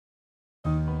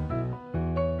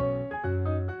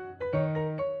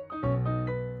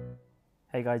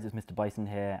Hey guys, it's Mr. Bicen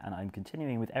here, and I'm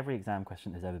continuing with every exam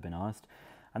question that's ever been asked.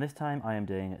 And this time I am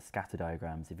doing scatter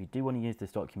diagrams. If you do want to use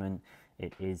this document,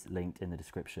 it is linked in the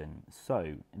description.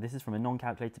 So this is from a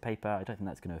non-calculated paper. I don't think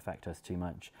that's going to affect us too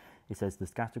much. It says the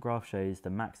scatter graph shows the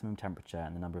maximum temperature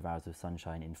and the number of hours of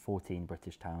sunshine in 14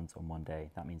 British towns on one day.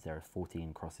 That means there are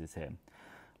 14 crosses here.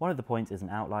 One of the points is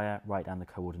an outlier. Write down the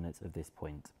coordinates of this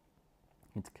point.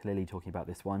 It's clearly talking about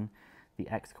this one. The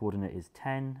x coordinate is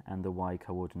 10 and the y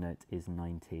coordinate is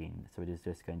 19. So it is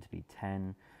just going to be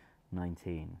 10,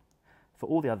 19. For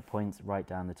all the other points, write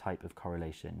down the type of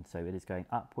correlation. So it is going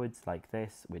upwards like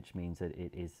this, which means that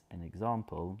it is an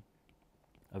example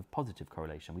of positive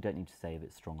correlation. We don't need to say if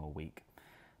it's strong or weak,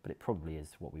 but it probably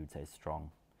is what we would say is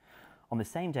strong. On the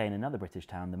same day in another British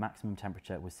town, the maximum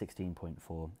temperature was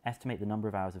 16.4. Estimate the number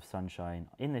of hours of sunshine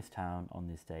in this town on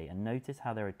this day, and notice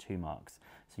how there are 2 marks.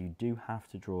 So you do have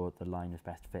to draw the line of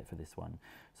best fit for this one.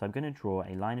 So I'm going to draw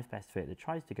a line of best fit that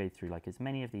tries to go through like as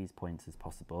many of these points as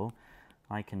possible.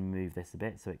 I can move this a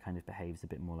bit so it kind of behaves a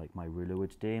bit more like my ruler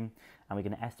would do. And we're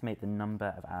going to estimate the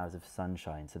number of hours of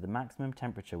sunshine. So the maximum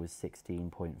temperature was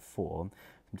 16.4. I'm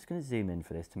just going to zoom in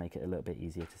for this to make it a little bit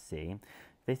easier to see.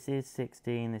 This is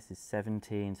 16, this is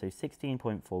 17, so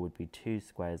 16.4 would be 2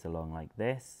 squares along like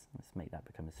this. Let's make that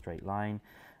become a straight line.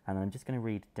 And I'm just going to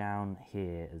read down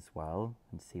here as well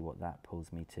and see what that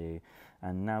pulls me to.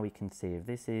 And now we can see if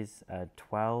this is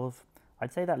 12,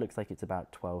 I'd say that looks like it's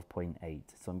about 12.8.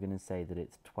 So I'm going to say that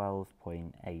it's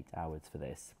 12.8 hours for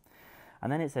this.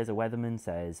 And then it says, a weatherman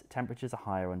says, temperatures are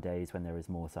higher on days when there is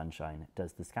more sunshine.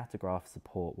 Does the scatter graph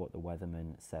support what the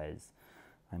weatherman says?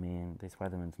 I mean, this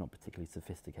weatherman's not particularly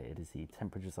sophisticated, is he?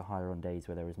 Temperatures are higher on days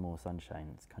where there is more sunshine.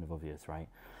 It's kind of obvious, right?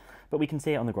 But we can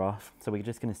see it on the graph, so we're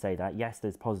just going to say that. Yes,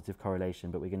 there's positive correlation,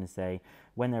 but we're going to say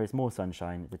when there is more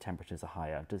sunshine, the temperatures are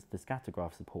higher. Does the scatter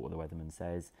graph support what the weatherman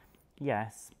says?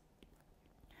 Yes,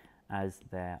 as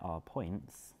there are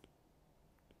points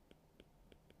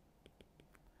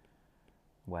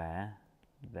where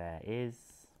there is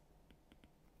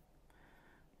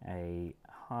a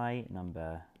high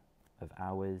number of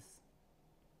hours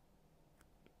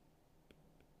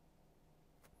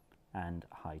and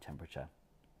high temperature.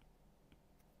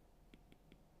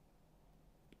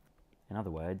 In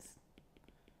other words,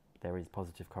 there is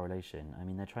positive correlation. I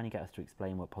mean, they're trying to get us to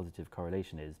explain what positive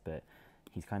correlation is, but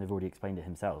he's kind of already explained it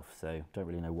himself, so don't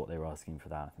really know what they were asking for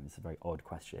that. I think it's a very odd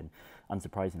question.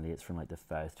 Unsurprisingly, it's from like the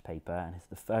first paper, and it's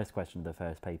the first question of the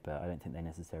first paper. I don't think they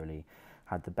necessarily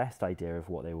had the best idea of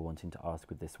what they were wanting to ask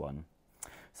with this one.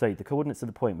 So the coordinates of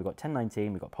the point, we've got 10,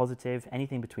 19, we've got positive,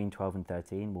 anything between 12 and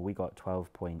 13, well, we got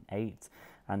 12.8.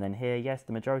 And then here, yes,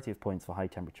 the majority of points for high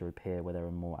temperature appear where there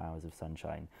are more hours of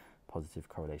sunshine, positive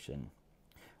correlation.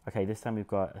 Okay, this time we've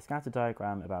got a scatter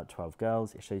diagram about 12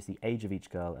 girls. It shows the age of each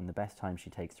girl and the best time she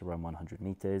takes to run 100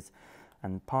 meters.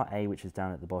 And part A, which is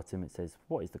down at the bottom, it says,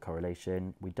 what is the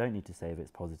correlation? We don't need to say if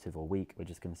it's positive or weak. We're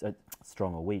just going to say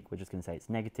strong or weak. We're just going to say it's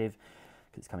negative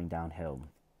because it's coming downhill.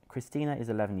 Christina is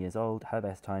 11 years old. Her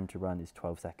best time to run is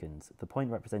 12 seconds. The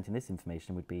point representing this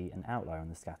information would be an outlier on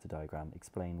the scatter diagram.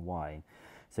 Explain why.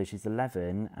 So she's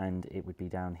 11 and it would be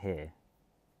down here.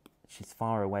 She's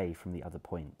far away from the other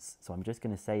points. So I'm just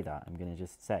going to say that. I'm going to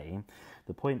just say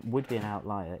the point would be an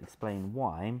outlier. Explain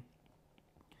why.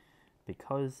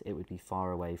 Because it would be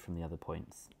far away from the other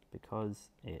points. Because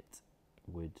it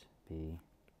would be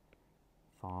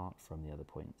far from the other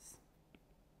points.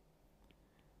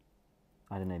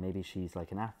 I don't know, maybe she's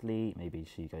like an athlete, maybe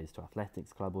she goes to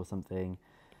athletics club or something,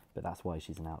 but that's why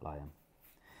she's an outlier.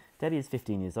 Debbie is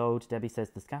 15 years old. Debbie says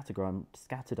the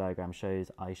scatter diagram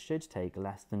shows I should take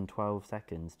less than 12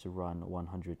 seconds to run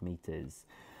 100 meters.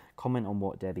 Comment on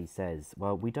what Debbie says.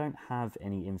 Well, we don't have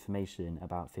any information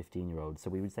about 15-year-olds, so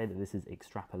we would say that this is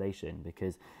extrapolation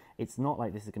because it's not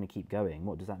like this is going to keep going.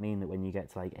 What does that mean? That when you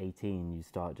get to like 18, you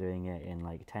start doing it in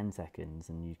like 10 seconds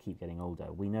and you keep getting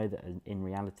older? We know that in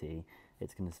reality,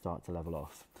 it's going to start to level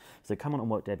off. So comment on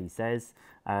what Debbie says.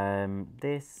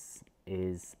 This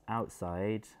is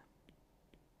outside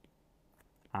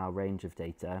our range of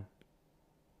data.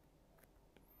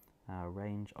 Our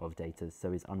range of data,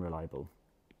 so is unreliable.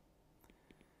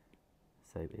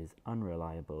 So is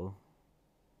unreliable.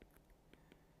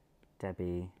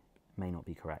 Debbie may not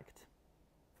be correct.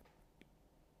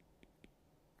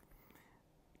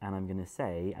 And I'm going to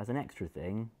say, as an extra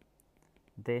thing,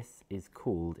 this is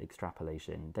called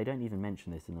extrapolation. They don't even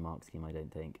mention this in the mark scheme, I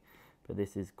don't think, but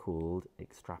this is called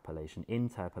extrapolation.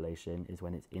 Interpolation is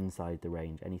when it's inside the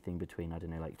range, anything between, I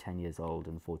don't know, like 10 years old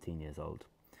and 14 years old.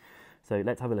 So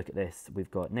let's have a look at this.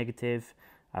 We've got negative,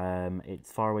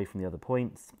 it's far away from the other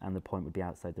points, and the point would be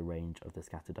outside the range of the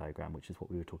scatter diagram, which is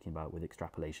what we were talking about with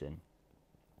extrapolation.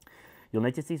 You'll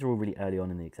notice these are all really early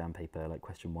on in the exam paper, like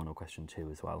question 1 or question 2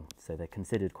 as well, so they're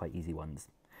considered quite easy ones.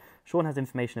 Sean has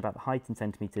information about the height in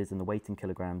centimetres and the weight in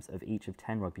kilograms of each of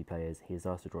 10 rugby players. He is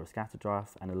asked to draw a scatter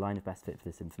graph and a line of best fit for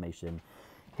this information.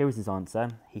 Here is his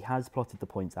answer. He has plotted the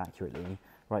points accurately.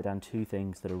 Write down 2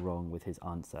 things that are wrong with his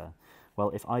answer. Well,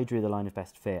 if I drew the line of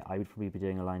best fit, I would probably be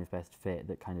doing a line of best fit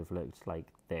that kind of looked like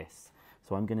this.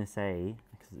 So I'm going to say,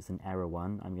 because it's an error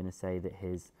one, I'm going to say that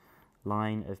his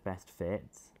line of best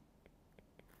fit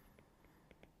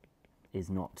is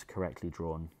not correctly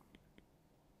drawn.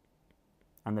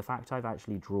 And the fact I've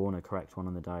actually drawn a correct one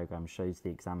on the diagram shows the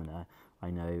examiner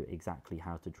I know exactly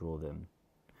how to draw them,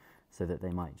 so that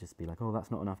they might just be like, oh,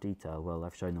 that's not enough detail. Well,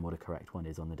 I've shown them what a correct one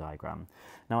is on the diagram.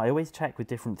 Now, I always check with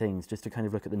different things just to kind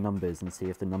of look at the numbers and see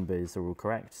if the numbers are all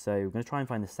correct. So we're going to try and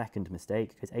find the second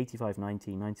mistake, because 85,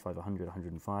 90, 95, 100,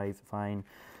 105, fine.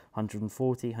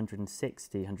 140,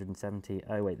 160, 170,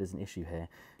 oh wait, there's an issue here,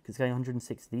 because going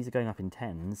 160, these are going up in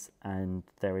tens, and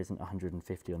there isn't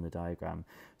 150 on the diagram.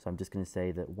 So I'm just going to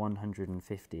say that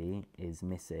 150 is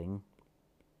missing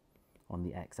on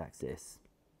the x-axis.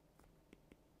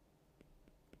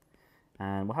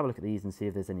 And we'll have a look at these and see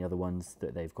if there's any other ones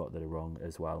that they've got that are wrong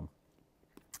as well.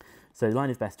 So line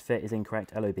of best fit is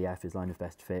incorrect. LOBF is line of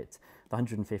best fit. The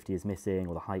 150 is missing,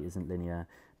 or the height isn't linear.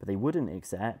 But they wouldn't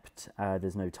accept,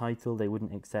 there's no title, they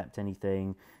wouldn't accept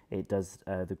anything. It does,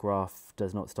 the graph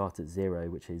does not start at 0,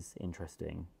 which is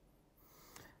interesting.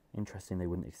 Interesting, they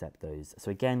wouldn't accept those.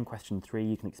 So again, question 3,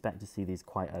 you can expect to see these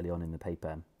quite early on in the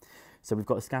paper. So we've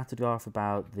got a scattered graph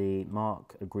about the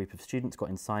mark a group of students got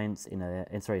in science, in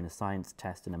a science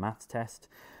test and a maths test.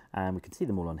 And we can see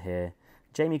them all on here.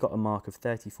 Jamie got a mark of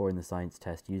 34 in the science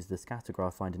test. Use the scatter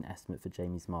graph, find an estimate for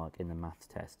Jamie's mark in the maths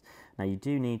test. Now you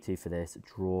do need to, for this,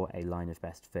 draw a line of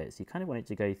best fit. So you kind of want it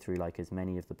to go through like as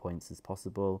many of the points as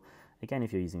possible. Again,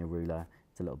 if you're using a ruler,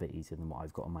 it's a little bit easier than what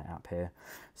I've got on my app here.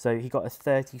 So he got a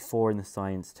 34 in the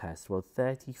science test. Well,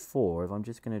 34, if I'm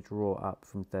just going to draw up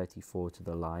from 34 to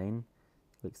the line,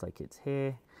 looks like it's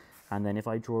here. And then if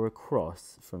I draw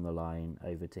across from the line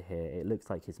over to here, it looks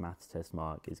like his maths test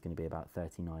mark is going to be about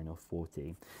 39 or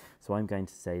 40. So I'm going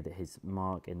to say that his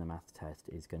mark in the maths test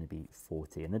is going to be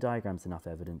 40. And the diagram's enough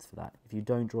evidence for that. If you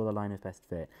don't draw the line of best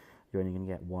fit, you're only going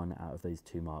to get 1 out of those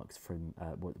 2 marks from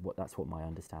that's what my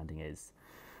understanding is.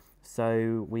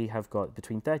 So we have got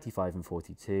between 35 and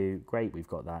 42. Great, we've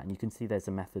got that. And you can see there's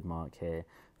a method mark here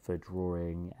for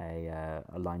drawing a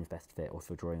line of best fit, or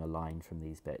for drawing a line from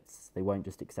these bits. They won't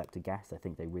just accept a guess. I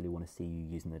think they really want to see you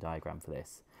using the diagram for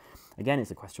this. Again,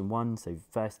 it's a question 1, so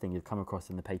first thing you'll come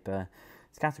across in the paper.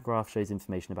 Scatter graph shows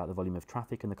information about the volume of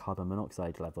traffic and the carbon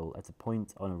monoxide level at a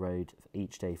point on a road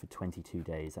each day for 22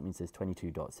 days. That means there's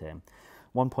 22 dots here.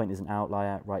 1 point is an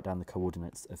outlier. Write down the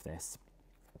coordinates of this.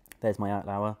 There's my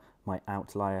outlier.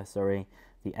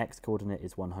 The x coordinate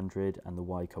is 100 and the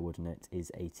y coordinate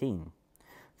is 18.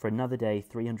 For another day,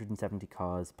 370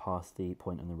 cars pass the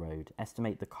point on the road.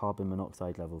 Estimate the carbon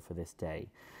monoxide level for this day.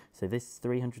 So this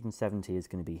 370 is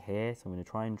going to be here. So I'm going to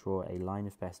try and draw a line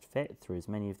of best fit through as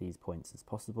many of these points as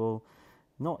possible.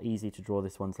 Not easy to draw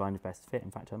this one's line of best fit.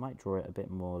 In fact, I might draw it a bit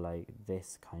more like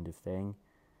this kind of thing.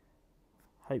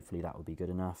 Hopefully that will be good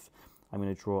enough. I'm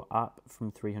going to draw up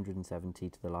from 370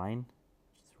 to the line,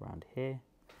 which is around here.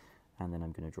 And then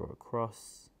I'm going to draw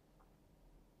across.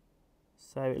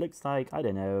 So it looks like, I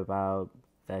don't know, about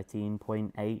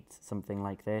 13.8, something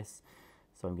like this.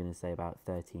 So I'm going to say about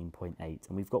 13.8. And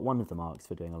we've got one of the marks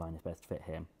for doing a line of best fit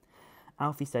here.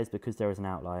 Alfie says because there is an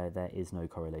outlier, there is no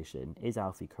correlation. Is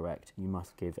Alfie correct? You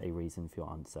must give a reason for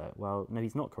your answer. Well, no,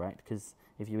 he's not correct, because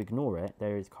if you ignore it,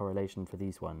 there is correlation for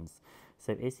these ones.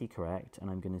 So is he correct? And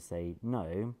I'm going to say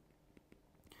no,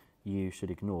 you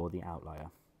should ignore the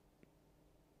outlier.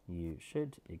 You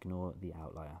should ignore the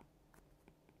outlier.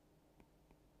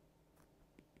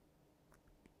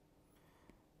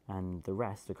 And the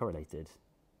rest are correlated.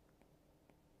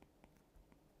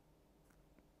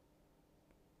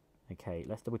 Okay,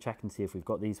 let's double check and see if we've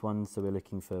got these ones. So we're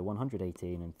looking for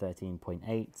 118 and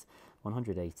 13.8.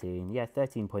 118, yeah,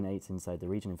 13.8 is inside the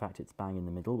region. In fact, it's bang in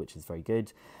the middle, which is very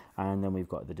good. And then we've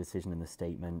got the decision and the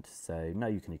statement. So no,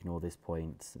 you can ignore this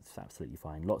point. It's absolutely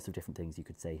fine. Lots of different things you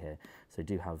could say here. So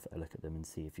do have a look at them and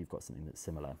see if you've got something that's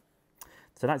similar.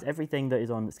 So that's everything that is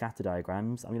on scatter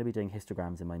diagrams. I'm going to be doing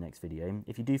histograms in my next video.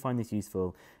 If you do find this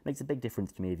useful, it makes a big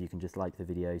difference to me if you can just like the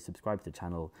video, subscribe to the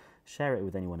channel, share it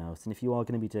with anyone else. And if you are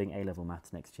going to be doing A-level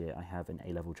maths next year, I have an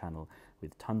A-level channel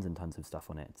with tons and tons of stuff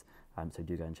on it. So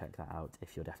do go and check that out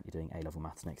if you're definitely doing A-level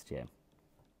maths next year.